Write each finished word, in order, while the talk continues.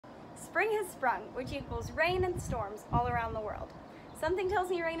Spring has sprung, which equals rain and storms all around the world. Something tells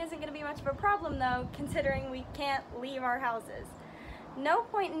me rain isn't going to be much of a problem though, considering we can't leave our houses. No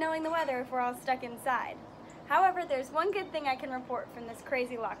point in knowing the weather if we're all stuck inside. However, there's one good thing I can report from this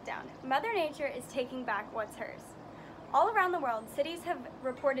crazy lockdown. Mother Nature is taking back what's hers. All around the world, cities have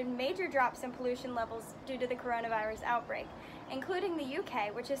reported major drops in pollution levels due to the coronavirus outbreak, including the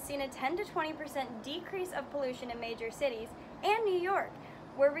UK, which has seen a 10 to 20% decrease of pollution in major cities, and New York,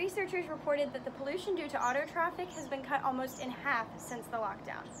 where researchers reported that the pollution due to auto traffic has been cut almost in half since the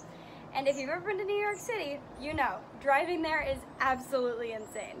lockdown. And if you've ever been to New York City, you know, driving there is absolutely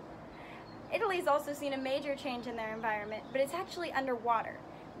insane. Italy's also seen a major change in their environment, but it's actually underwater.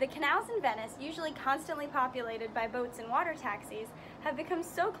 The canals in Venice, usually constantly populated by boats and water taxis, have become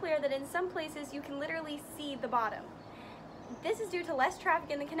so clear that in some places you can literally see the bottom. This is due to less traffic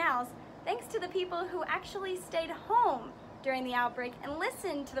in the canals, thanks to the people who actually stayed home during the outbreak and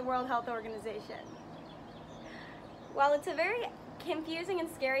listened to the World Health Organization. While it's a very confusing and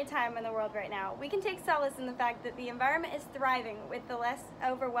scary time in the world right now, we can take solace in the fact that the environment is thriving with the less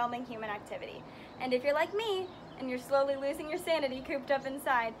overwhelming human activity. And if you're like me, and you're slowly losing your sanity cooped up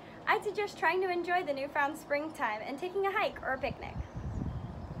inside, I'd suggest trying to enjoy the newfound springtime and taking a hike or a picnic.